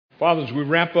Father, as we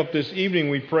wrap up this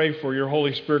evening, we pray for your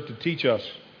Holy Spirit to teach us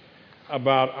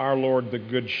about our Lord, the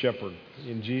Good Shepherd.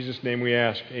 In Jesus' name we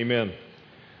ask, amen.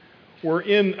 We're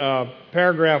in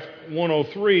paragraph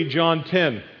 103, John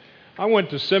 10. I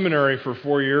went to seminary for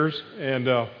 4 years,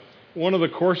 and one of the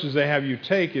courses they have you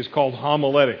take is called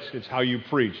homiletics. It's how you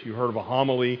preach. You heard of a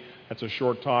homily, that's a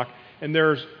short talk. And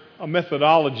there's a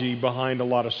methodology behind a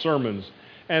lot of sermons.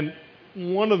 And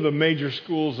one of the major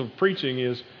schools of preaching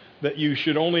is that you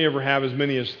should only ever have as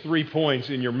many as 3 points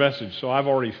in your message. So I've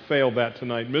already failed that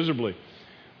tonight miserably.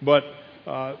 But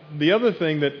the other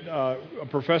thing that a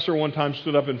professor one time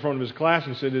stood up in front of his class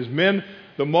and said is, men,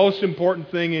 the most important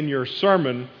thing in your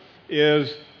sermon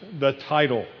is the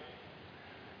title.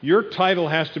 Your title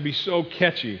has to be so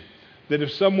catchy that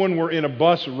if someone were in a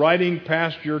bus riding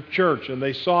past your church and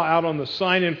they saw out on the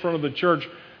sign in front of the church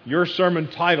your sermon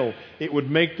title, it would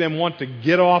make them want to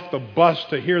get off the bus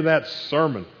to hear that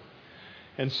sermon.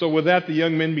 And so with that, the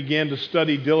young men began to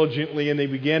study diligently, and they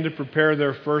began to prepare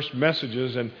their first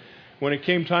messages. And when it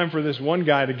came time for this one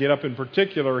guy to get up in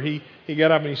particular, he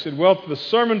got up and he said, well, the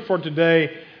sermon for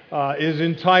today is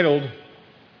entitled,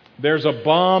 There's a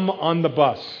Bomb on the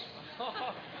Bus.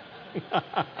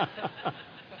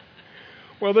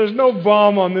 Well, there's no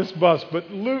bomb on this bus, but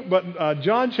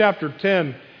John chapter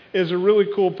 10 is a really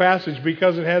cool passage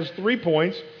because it has 3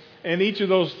 points, and each of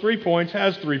those 3 points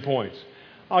has 3 points.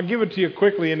 I'll give it to you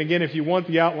quickly, and again, if you want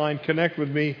the outline, connect with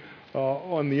me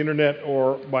on the internet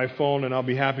or by phone, and I'll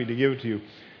be happy to give it to you.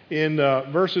 In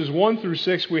verses 1 through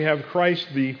 6, we have Christ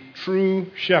the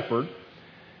true shepherd,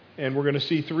 and we're going to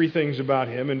see 3 things about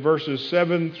him. In verses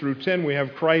 7 through 10, we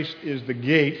have Christ is the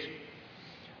gate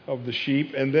of the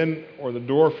sheep, and then, or the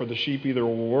door for the sheep, either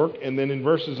will work. And then in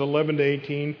verses 11 to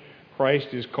 18,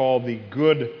 Christ is called the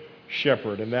good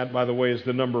shepherd, and that, by the way, is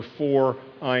the number 4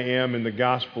 I am in the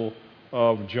Gospel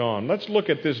of John. Let's look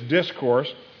at this discourse.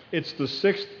 It's the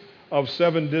 6th of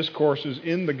 7 discourses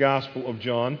in the Gospel of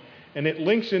John, and it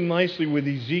links in nicely with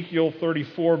Ezekiel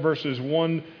 34 verses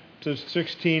 1 to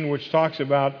 16, which talks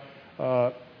about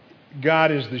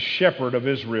God is the shepherd of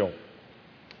Israel.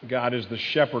 God is the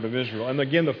shepherd of Israel. And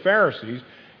again, the Pharisees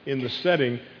in the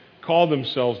setting call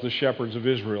themselves the shepherds of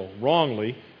Israel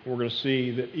wrongly. We're going to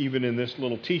see that even in this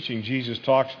little teaching, Jesus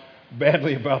talks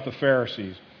badly about the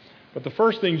Pharisees. But the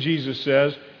first thing Jesus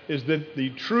says is that the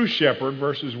true shepherd,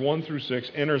 verses 1 through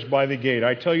 6, enters by the gate.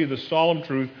 I tell you the solemn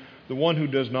truth, the one who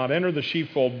does not enter the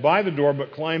sheepfold by the door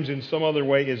but climbs in some other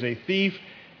way is a thief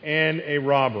and a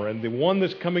robber. And the one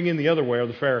that's coming in the other way are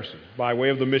the Pharisees, by way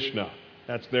of the Mishnah.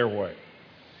 That's their way.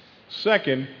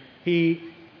 Second,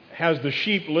 he has the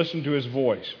sheep listen to his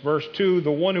voice. Verse 2,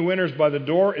 the one who enters by the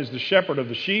door is the shepherd of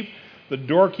the sheep. The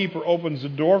doorkeeper opens the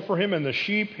door for him, and the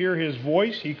sheep hear his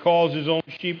voice. He calls his own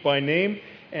sheep by name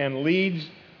and leads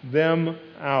them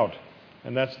out.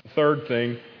 And that's the third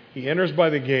thing. He enters by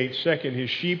the gate. Second, his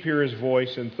sheep hear his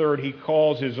voice. And third, he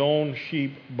calls his own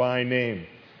sheep by name.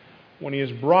 When he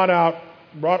has brought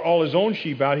all his own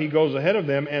sheep out, he goes ahead of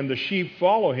them, and the sheep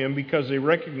follow him because they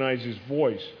recognize his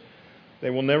voice. They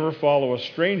will never follow a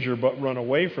stranger but run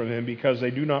away from him because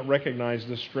they do not recognize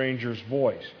the stranger's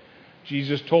voice.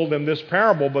 Jesus told them this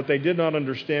parable, but they did not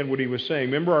understand what he was saying.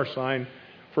 Remember our sign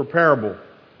for parable.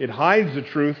 It hides the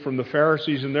truth from the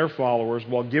Pharisees and their followers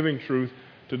while giving truth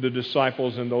to the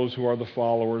disciples and those who are the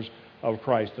followers of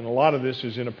Christ. And a lot of this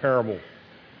is in a parable.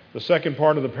 The second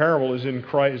part of the parable is in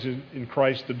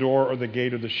Christ the door or the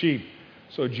gate of the sheep.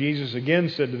 So Jesus again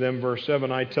said to them, verse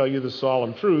 7, I tell you the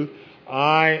solemn truth,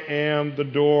 I am the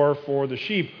door for the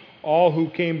sheep. All who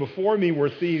came before me were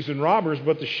thieves and robbers,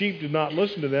 but the sheep did not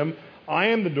listen to them. I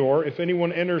am the door. If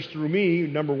anyone enters through me,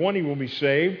 number 1, he will be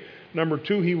saved. Number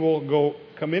 2, he will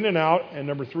come in and out. And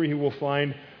number 3, he will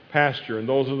find pasture. And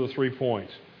those are the 3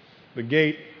 points. The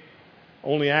gate,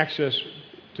 only access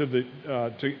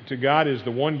to God is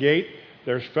the one gate.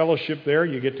 There's fellowship there.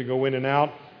 You get to go in and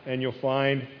out, and you'll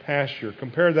find pasture.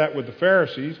 Compare that with the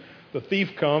Pharisees. The thief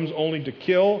comes only to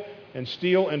kill and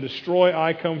steal and destroy.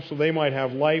 I come so they might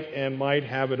have life and might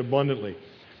have it abundantly.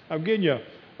 I've given you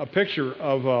a picture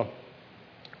of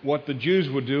what the Jews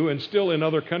would do, and still in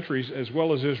other countries as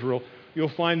well as Israel, you'll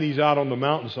find these out on the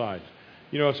mountainside.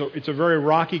 You know, it's a very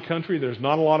rocky country. There's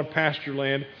not a lot of pasture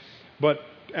land, but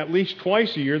at least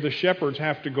twice a year the shepherds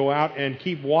have to go out and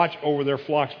keep watch over their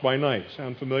flocks by night.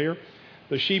 Sound familiar?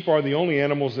 The sheep are the only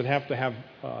animals that have to have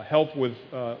help with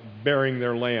bearing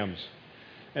their lambs.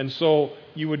 And so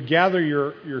you would gather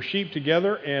your sheep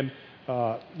together, and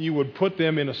you would put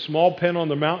them in a small pen on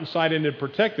the mountainside and to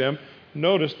protect them.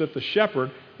 Notice that the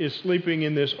shepherd is sleeping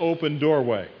in this open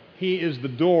doorway. He is the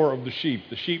door of the sheep.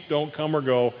 The sheep don't come or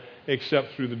go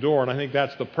except through the door. And I think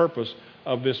that's the purpose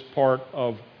of this part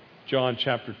of John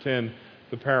chapter 10,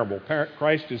 the parable.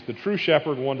 Christ is the true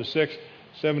shepherd, 1 to 6,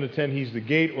 7 to 10, he's the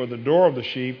gate or the door of the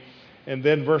sheep, and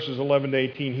then verses 11 to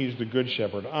 18, he's the good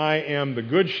shepherd. I am the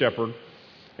good shepherd,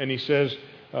 and he says,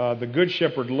 the good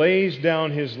shepherd lays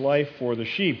down his life for the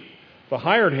sheep. The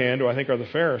hired hand, who I think are the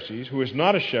Pharisees, who is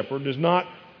not a shepherd, does not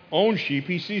own sheep.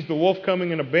 He sees the wolf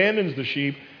coming and abandons the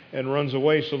sheep and runs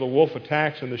away. So the wolf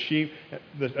attacks the sheep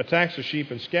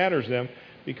and scatters them.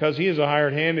 Because he is a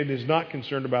hired hand and is not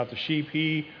concerned about the sheep,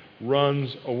 he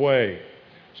runs away.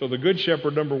 So the good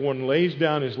shepherd, number one, lays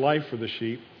down his life for the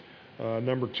sheep.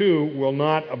 Number two, will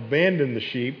not abandon the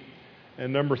sheep.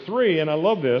 And number three, and I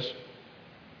love this,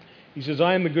 he says,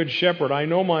 I am the good shepherd. I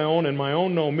know my own, and my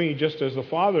own know me, just as the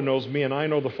Father knows me, and I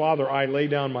know the Father. I lay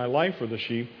down my life for the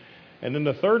sheep. And then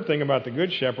the third thing about the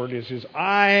good shepherd is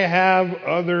I have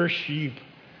other sheep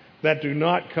that do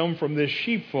not come from this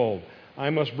sheepfold. I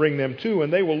must bring them too,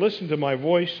 and they will listen to my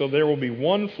voice, so there will be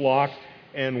one flock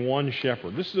and one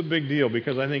shepherd. This is a big deal,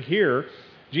 because I think here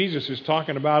Jesus is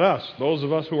talking about us, those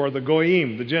of us who are the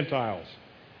goyim, the Gentiles.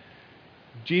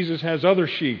 Jesus has other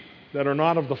sheep that are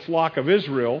not of the flock of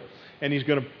Israel, and he's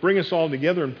going to bring us all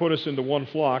together and put us into one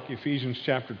flock. Ephesians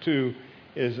chapter 2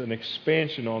 is an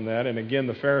expansion on that, and again,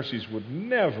 the Pharisees would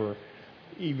never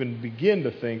even begin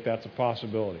to think that's a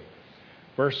possibility.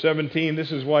 Verse 17,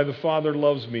 this is why the Father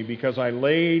loves me, because I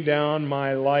lay down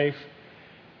my life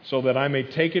so that I may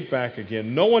take it back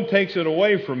again. No one takes it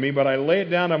away from me, but I lay it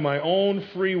down on my own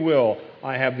free will.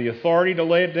 I have the authority to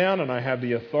lay it down, and I have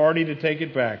the authority to take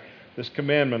it back. This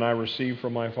commandment I received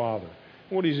from my Father.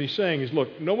 What is he saying is,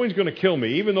 look, no one's going to kill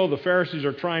me. Even though the Pharisees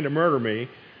are trying to murder me,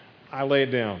 I lay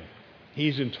it down.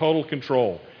 He's in total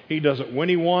control. He does it when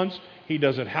he wants, he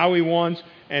does it how he wants,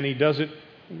 and he does it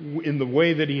in the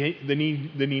way that he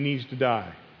needs to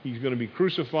die. He's going to be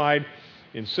crucified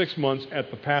in 6 months at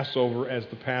the Passover as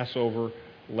the Passover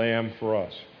lamb for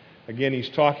us. Again, he's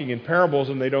talking in parables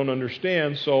and they don't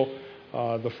understand, so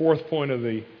the fourth point of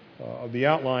the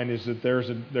outline is that there's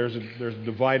a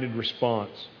divided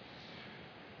response.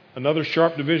 Another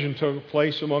sharp division took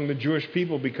place among the Jewish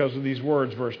people because of these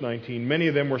words, verse 19. Many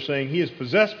of them were saying, he is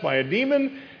possessed by a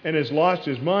demon and has lost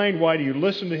his mind. Why do you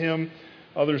listen to him?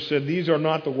 Others said, these are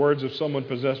not the words of someone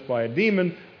possessed by a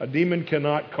demon. A demon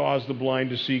cannot cause the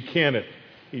blind to see, can it?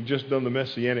 He'd just done the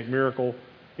messianic miracle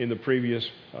in the previous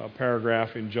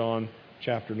paragraph in John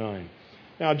chapter 9.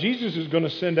 Now, Jesus is going to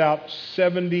send out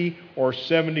 70 or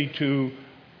 72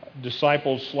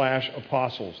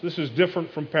 disciples/apostles. This is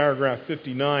different from paragraph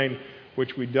 59,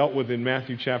 which we dealt with in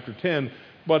Matthew chapter 10,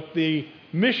 but the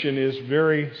mission is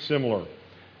very similar.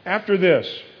 After this,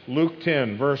 Luke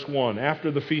 10, verse 1,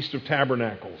 after the Feast of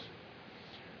Tabernacles,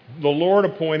 the Lord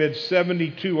appointed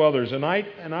 72 others, and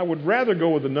I would rather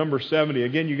go with the number 70.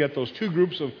 Again, you get those two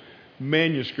groups of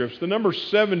manuscripts. The number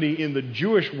 70 in the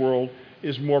Jewish world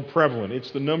is more prevalent.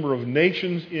 It's the number of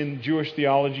nations in Jewish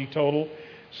theology total.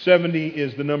 70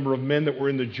 is the number of men that were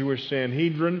in the Jewish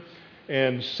Sanhedrin,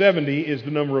 and 70 is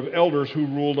the number of elders who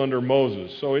ruled under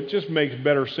Moses. So it just makes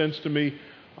better sense to me.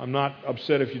 I'm not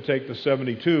upset if you take the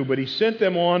 72, but he sent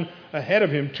them on ahead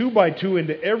of him, 2 by 2,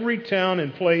 into every town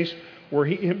and place where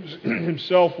he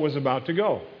himself was about to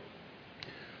go.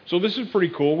 So this is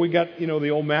pretty cool. We got, the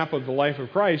old map of the life of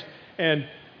Christ, and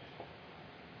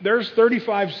there's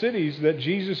 35 cities that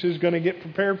Jesus is going to get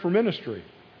prepared for ministry.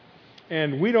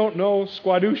 And we don't know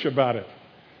squadoosh about it.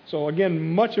 So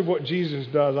again, much of what Jesus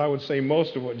does, I would say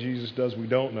most of what Jesus does, we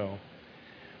don't know.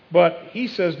 But he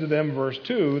says to them, verse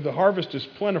 2, the harvest is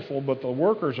plentiful, but the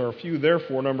workers are few.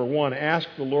 Therefore, number 1, ask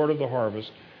the Lord of the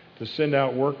harvest to send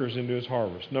out workers into his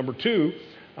harvest. Number 2,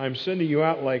 I'm sending you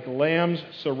out like lambs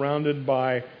surrounded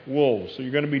by wolves. So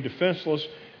you're going to be defenseless,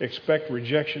 expect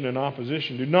rejection and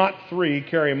opposition. Do not, 3,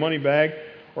 carry a money bag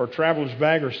or a traveler's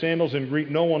bag or sandals and greet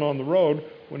no one on the road.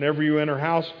 Whenever you enter a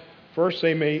house, first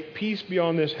say, may peace be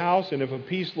on this house, and if a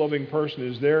peace-loving person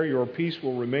is there, your peace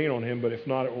will remain on him, but if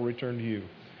not, it will return to you.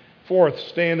 4th,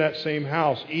 stay in that same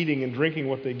house, eating and drinking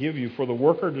what they give you, for the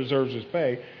worker deserves his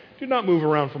pay. Do not move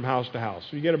around from house to house.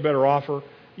 If you get a better offer,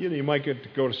 you might get to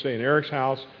go to, say, in Eric's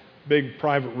house, big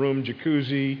private room,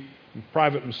 jacuzzi,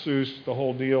 private masseuse, the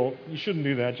whole deal. You shouldn't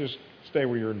do that. Just stay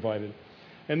where you're invited.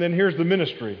 And then here's the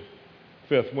ministry.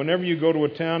 5th, whenever you go to a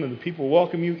town and the people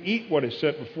welcome you, eat what is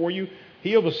set before you,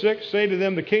 heal the sick, say to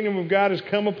them, the kingdom of God has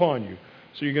come upon you.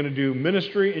 So you're going to do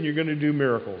ministry and you're going to do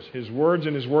miracles. His words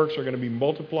and his works are going to be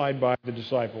multiplied by the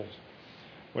disciples.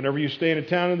 Whenever you stay in a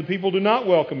town and the people do not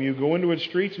welcome you, go into its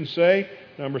streets and say,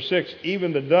 number 6,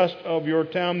 even the dust of your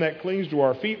town that clings to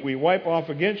our feet we wipe off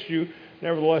against you.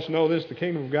 Nevertheless, know this, the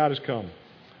kingdom of God has come.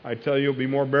 I tell you, it'll be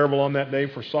more bearable on that day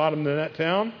for Sodom than that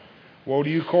town. Woe to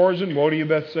you, Chorazin! Woe to you,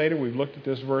 Bethsaida! We've looked at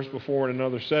this verse before in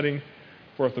another setting.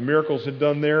 For if the miracles had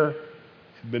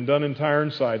been done in Tyre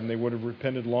and Sidon, they would have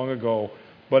repented long ago.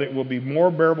 But it will be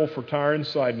more bearable for Tyre and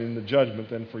Sidon in the judgment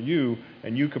than for you.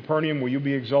 And you, Capernaum, will you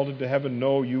be exalted to heaven?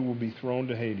 No, you will be thrown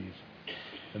to Hades.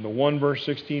 And the one, verse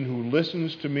 16, the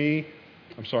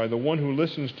one who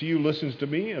listens to you listens to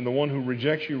me, and the one who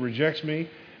rejects you rejects me,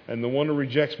 and the one who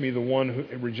rejects me, the one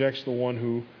who rejects the one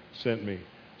who sent me.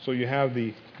 So you have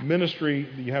the ministry,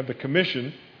 you have the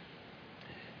commission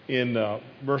in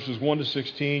verses 1 to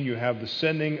 16. You have the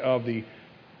sending of the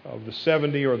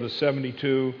 70 or the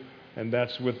 72, and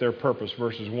that's with their purpose,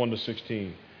 verses 1 to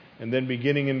 16. And then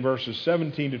beginning in verses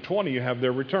 17 to 20, you have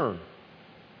their return.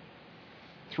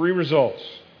 3 results.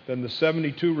 Then the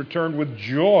 72 returned with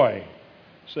joy,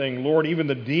 saying, Lord, even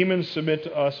the demons submit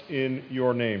to us in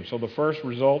your name. So the first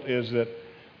result is that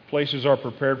places are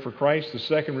prepared for Christ. The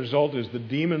second result is the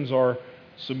demons are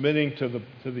submitting to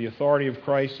the authority of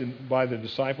Christ by the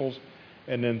disciples.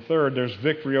 And then third, there's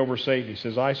victory over Satan. He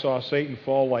says, I saw Satan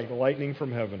fall like lightning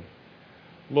from heaven.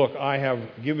 Look, I have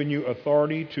given you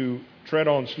authority to tread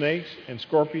on snakes and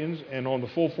scorpions and on the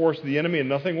full force of the enemy, and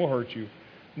nothing will hurt you.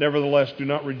 Nevertheless, do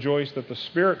not rejoice that the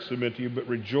spirits submit to you, but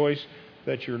rejoice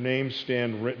that your names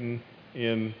stand written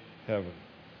in heaven.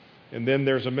 And then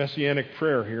there's a messianic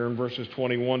prayer here in verses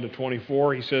 21 to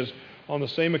 24. He says, on the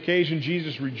same occasion,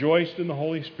 Jesus rejoiced in the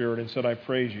Holy Spirit and said, I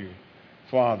praise you,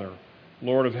 Father,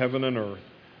 Lord of heaven and earth,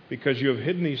 because you have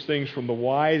hidden these things from the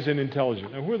wise and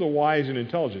intelligent. Now, who are the wise and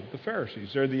intelligent? The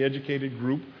Pharisees. They're the educated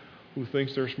group who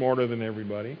thinks they're smarter than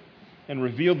everybody, and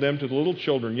revealed them to the little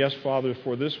children. Yes, Father,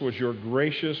 for this was your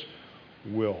gracious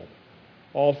will.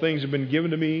 All things have been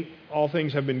given to me. All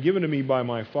things have been given to me by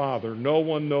my Father. No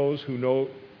one knows who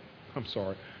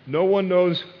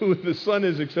the Son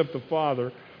is except the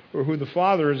Father, or who the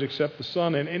Father is except the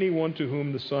Son, and anyone to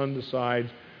whom the Son decides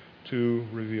to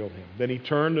reveal him. Then he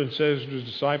turned and says to his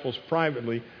disciples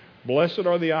privately, Blessed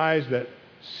are the eyes that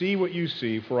see what you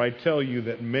see, for I tell you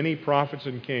that many prophets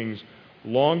and kings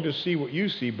longed to see what you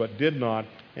see, but did not,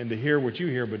 and to hear what you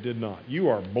hear, but did not. You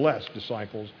are blessed,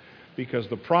 disciples, because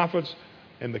the prophets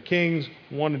and the kings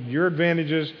wanted your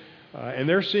advantages, and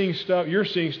you're seeing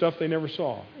stuff they never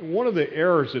saw. And one of the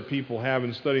errors that people have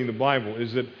in studying the Bible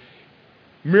is that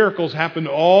miracles happened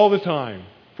all the time,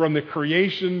 from the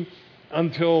creation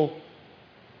until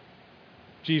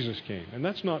Jesus came. And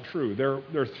that's not true. There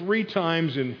are 3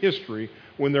 times in history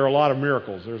when there are a lot of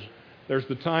miracles. There's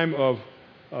the time of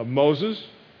Moses,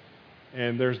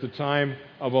 and there's the time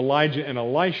of Elijah and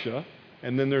Elisha,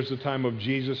 and then there's the time of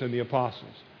Jesus and the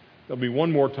apostles. There'll be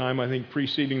one more time, I think,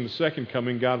 preceding the second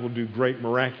coming. God will do great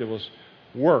miraculous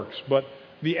works. But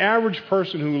the average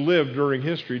person who lived during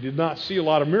history did not see a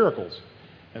lot of miracles.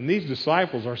 And these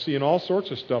disciples are seeing all sorts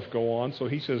of stuff go on. So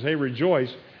he says, hey,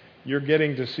 rejoice. You're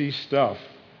getting to see stuff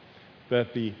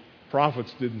that the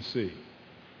prophets didn't see.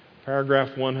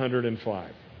 Paragraph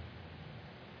 105.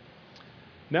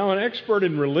 Now an expert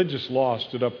in religious law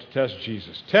stood up to test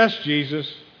Jesus. Test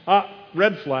Jesus.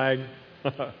 Red flag.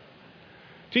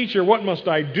 Teacher, what must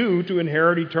I do to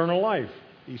inherit eternal life?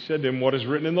 He said to him, what is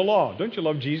written in the law? Don't you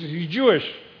love Jesus? He's Jewish.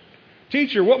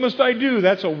 Teacher, what must I do?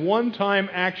 That's a one-time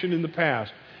action in the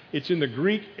past. It's in the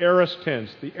Greek aorist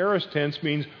tense. The aorist tense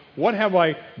means, what have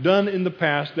I done in the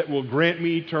past that will grant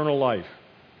me eternal life?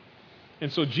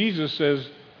 And so Jesus says,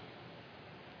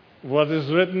 what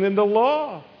is written in the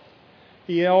law?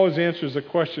 He always answers a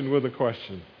question with a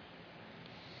question.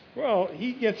 Well,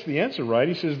 he gets the answer right.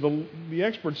 He says, the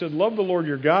expert said, love the Lord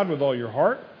your God with all your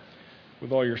heart,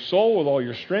 with all your soul, with all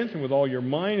your strength, and with all your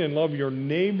mind, and love your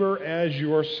neighbor as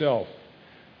yourself.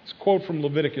 It's a quote from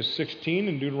Leviticus 16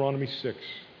 and Deuteronomy 6.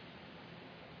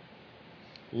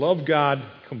 Love God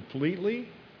completely,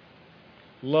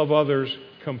 love others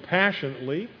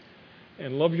compassionately,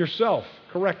 and love yourself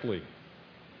correctly.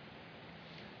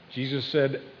 Jesus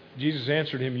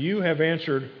answered him, you have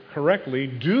answered correctly.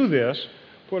 Do this.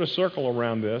 Put a circle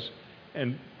around this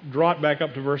and draw it back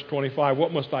up to verse 25.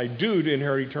 What must I do to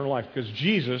inherit eternal life? Because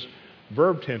Jesus,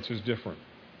 verb tense is different.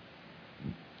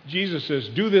 Jesus says,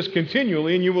 do this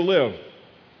continually and you will live.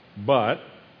 But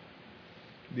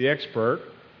the expert,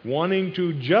 wanting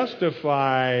to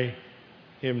justify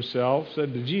himself,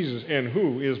 said to Jesus, and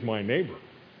who is my neighbor?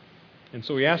 And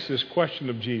so he asked this question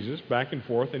of Jesus back and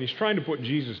forth, and he's trying to put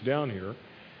Jesus down here.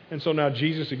 And so now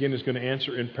Jesus again is going to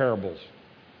answer in parables.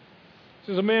 It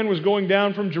says, a man was going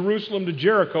down from Jerusalem to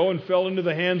Jericho and fell into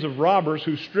the hands of robbers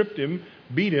who stripped him,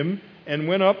 beat him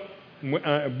up,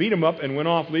 and went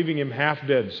off, leaving him half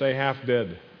dead. Say half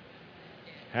dead.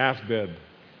 Half dead.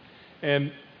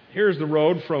 And here's the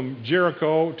road from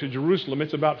Jericho to Jerusalem.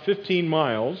 It's about 15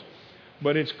 miles.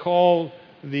 but it's called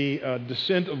the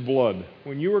descent of blood.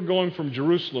 When you were going from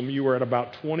Jerusalem, you were at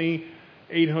about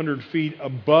 2,800 feet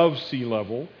above sea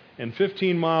level, and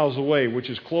 15 miles away, which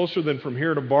is closer than from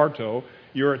here to Bartow,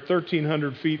 you're at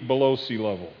 1,300 feet below sea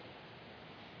level.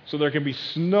 So there can be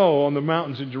snow on the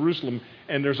mountains in Jerusalem,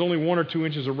 and there's only 1 or 2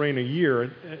 inches of rain a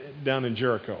year down in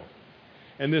Jericho.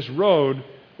 And this road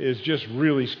is just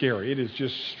really scary. It is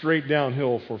just straight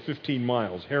downhill for 15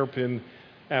 miles, hairpin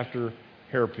after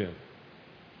hairpin.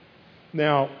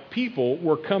 Now, people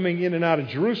were coming in and out of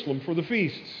Jerusalem for the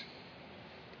feasts.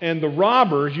 And the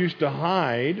robbers used to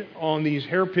hide on these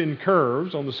hairpin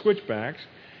curves, on the switchbacks,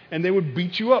 and they would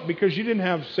beat you up because you didn't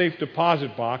have safe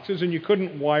deposit boxes and you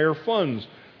couldn't wire funds.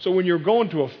 So when you're going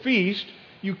to a feast,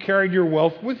 you carried your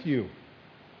wealth with you.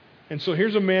 And so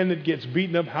here's a man that gets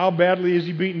beaten up. How badly is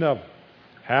he beaten up?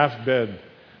 Half dead.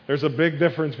 There's a big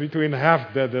difference between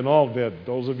half dead and all dead.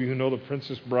 Those of you who know The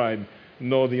Princess Bride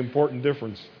know the important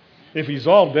difference. If he's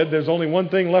all dead, there's only one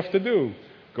thing left to do.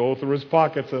 Go through his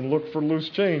pockets and look for loose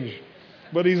change.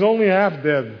 But he's only half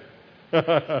dead.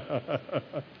 Now,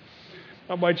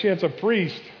 by chance, a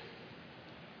priest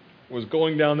was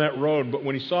going down that road, but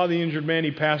when he saw the injured man,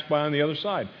 he passed by on the other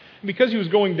side. And because he was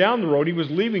going down the road, he was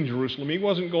leaving Jerusalem. He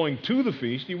wasn't going to the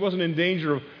feast. He wasn't in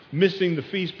danger of missing the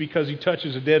feast because he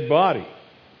touches a dead body.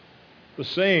 The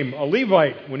same, a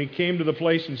Levite, when he came to the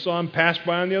place and saw him, passed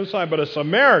by on the other side. But a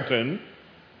Samaritan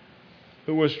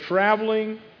who was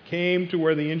traveling came to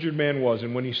where the injured man was.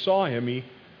 And when he saw him, he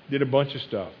did a bunch of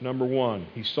stuff. Number 1,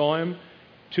 he saw him.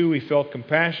 2, he felt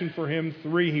compassion for him.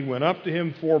 3, he went up to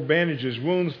him. 4, bandaged his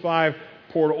wounds. 5,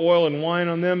 poured oil and wine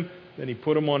on them. Then he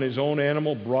put him on his own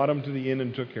animal, brought him to the inn,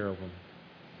 and took care of him.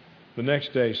 The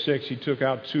next day, 6, he took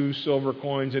out 2 silver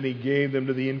coins, and he gave them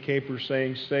to the innkeeper,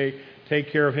 saying,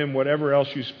 take care of him. Whatever else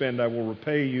you spend, I will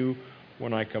repay you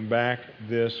when I come back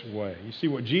this way. You see,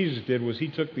 what Jesus did was he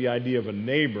took the idea of a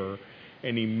neighbor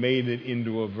and he made it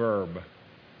into a verb.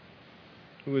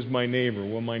 Who is my neighbor?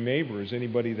 Well, my neighbor is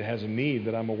anybody that has a need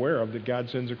that I'm aware of that God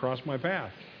sends across my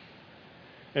path.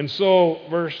 And so,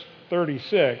 verse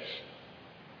 36,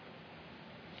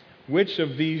 which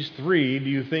of these 3 do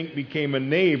you think became a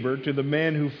neighbor to the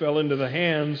man who fell into the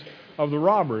hands of the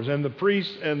robbers? And the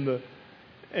priests and the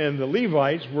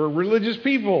Levites were religious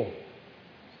people.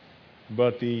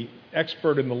 But the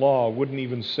expert in the law wouldn't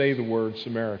even say the word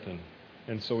Samaritan.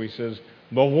 And so he says,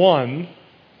 the one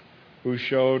who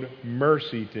showed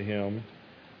mercy to him.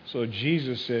 So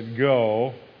Jesus said,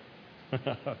 go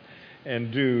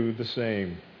and do the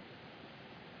same.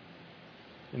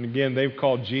 And again, they've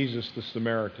called Jesus the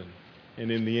Samaritan.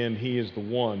 And in the end, he is the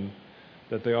one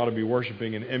that they ought to be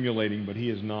worshiping and emulating, but he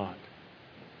is not.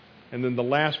 And then the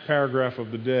last paragraph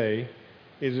of the day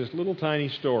is this little tiny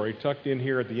story tucked in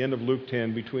here at the end of Luke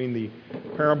 10 between the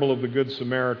parable of the Good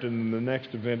Samaritan and the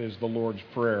next event is the Lord's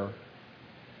Prayer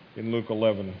in Luke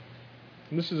 11.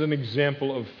 And this is an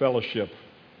example of fellowship.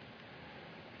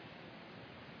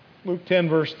 Luke 10,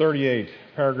 verse 38,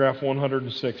 paragraph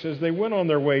 106. As they went on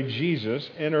their way, Jesus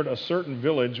entered a certain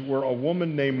village where a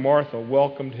woman named Martha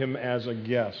welcomed him as a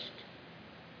guest.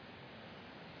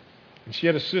 And she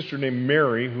had a sister named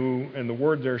Mary who, and the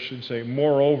word there should say,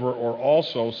 moreover, or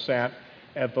also sat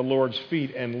at the Lord's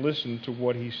feet and listened to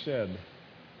what he said.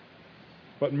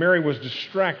 But Mary was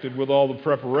distracted with all the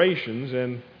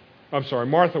preparations,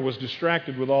 Martha was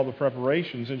distracted with all the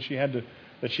preparations that she had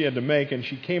to make, and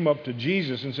she came up to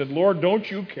Jesus and said, Lord, don't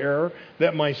you care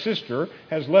that my sister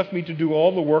has left me to do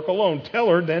all the work alone? Tell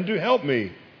her then to help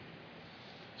me.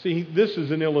 See, this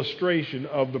is an illustration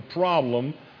of the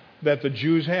problem that the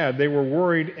Jews had. They were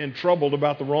worried and troubled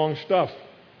about the wrong stuff.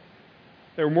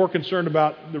 They were more concerned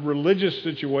about the religious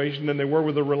situation than they were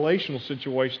with the relational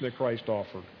situation that Christ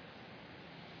offered.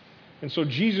 And so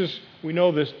Jesus, we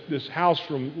know this house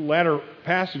from latter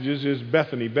passages is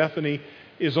Bethany. Bethany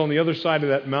is on the other side of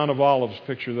that Mount of Olives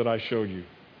picture that I showed you.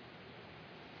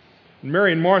 And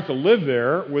Mary and Martha lived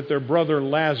there with their brother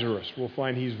Lazarus. We'll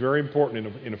find he's very important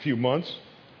in a few months.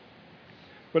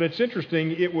 But it's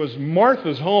interesting, it was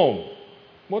Martha's home.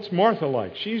 What's Martha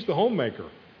like? She's the homemaker.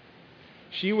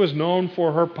 She was known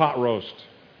for her pot roast.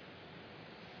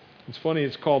 It's funny,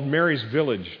 it's called Mary's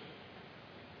Village.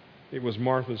 It was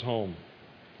Martha's home.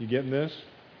 You getting this?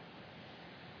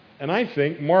 And I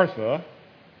think Martha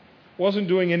wasn't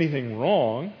doing anything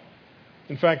wrong.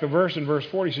 In fact, the verse in verse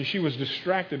 40 says she was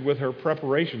distracted with her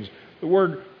preparations. The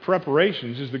word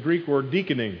preparations is the Greek word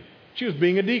deaconing. She was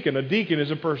being a deacon. A deacon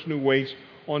is a person who waits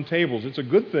on tables. It's a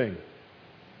good thing.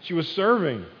 She was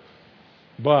serving.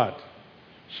 But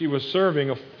she was serving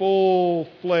a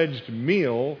full-fledged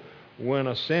meal when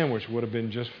a sandwich would have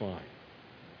been just fine.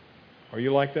 Are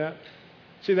you like that?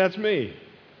 See, that's me.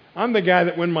 I'm the guy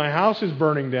that when my house is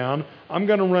burning down, I'm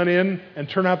going to run in and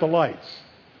turn out the lights.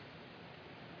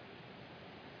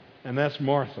 And that's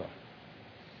Martha.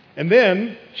 And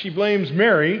then she blames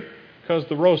Mary because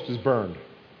the roast is burned.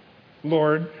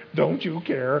 Lord, don't you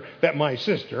care that my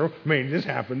sister made this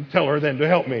happen? Tell her then to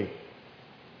help me.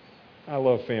 I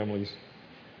love families.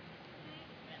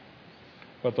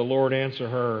 But the Lord answered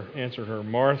her,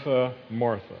 Martha,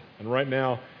 Martha. And right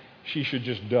now, she should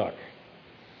just duck.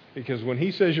 Because when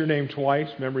he says your name twice,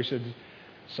 remember he said,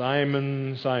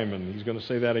 Simon, Simon. He's going to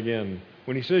say that again.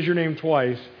 When he says your name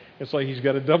twice, it's like he's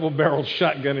got a double-barreled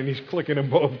shotgun and he's clicking them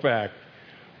both back.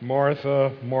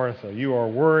 Martha, Martha, you are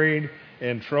worried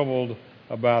and troubled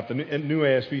about, the New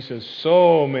ASB says,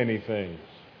 so many things.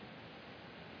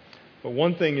 But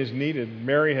one thing is needed.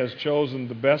 Mary has chosen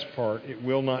the best part. It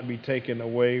will not be taken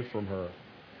away from her.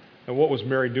 And what was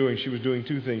Mary doing? She was doing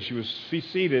two things. She was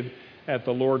seated at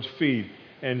the Lord's feet,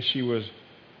 and she was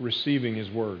receiving His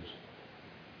words.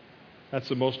 That's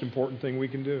the most important thing we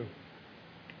can do.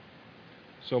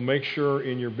 So make sure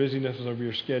in your busyness of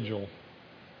your schedule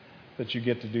that you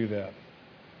get to do that.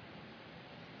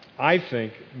 I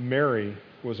think Mary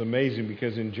was amazing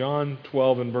because in John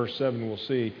 12 and verse 7 we'll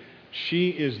see she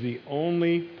is the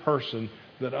only person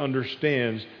that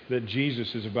understands that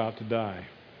Jesus is about to die.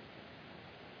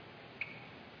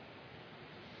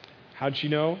 How'd she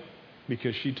know?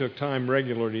 Because she took time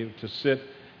regularly to sit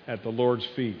at the Lord's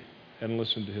feet and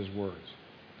listen to His words.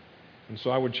 And so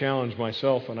I would challenge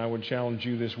myself and I would challenge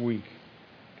you this week.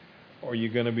 Are you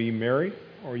going to be Mary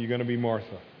or are you going to be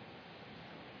Martha?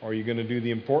 Are you going to do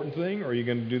the important thing or are you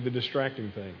going to do the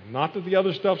distracting thing? Not that the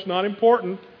other stuff's not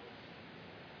important,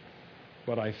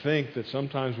 but I think that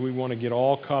sometimes we want to get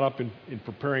all caught up in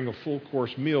preparing a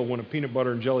full-course meal when a peanut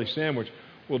butter and jelly sandwich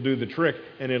will do the trick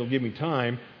and it'll give me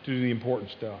time to do the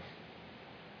important stuff.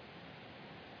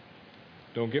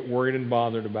 Don't get worried and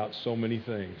bothered about so many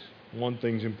things. One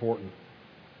thing's important,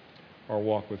 our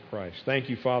walk with Christ. Thank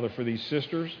you, Father, for these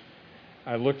sisters.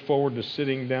 I look forward to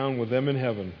sitting down with them in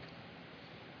heaven,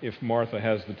 if Martha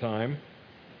has the time,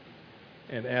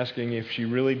 and asking if she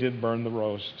really did burn the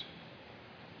roast.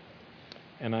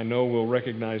 And I know we'll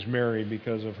recognize Mary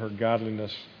because of her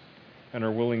godliness and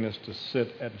her willingness to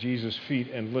sit at Jesus' feet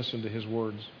and listen to His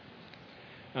words.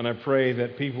 And I pray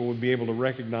that people would be able to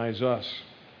recognize us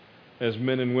as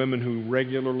men and women who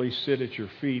regularly sit at your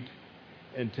feet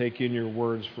and take in your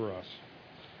words for us.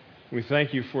 We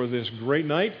thank you for this great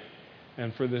night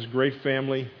and for this great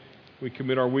family. We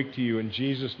commit our week to you in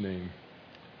Jesus' name.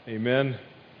 Amen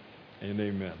and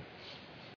amen.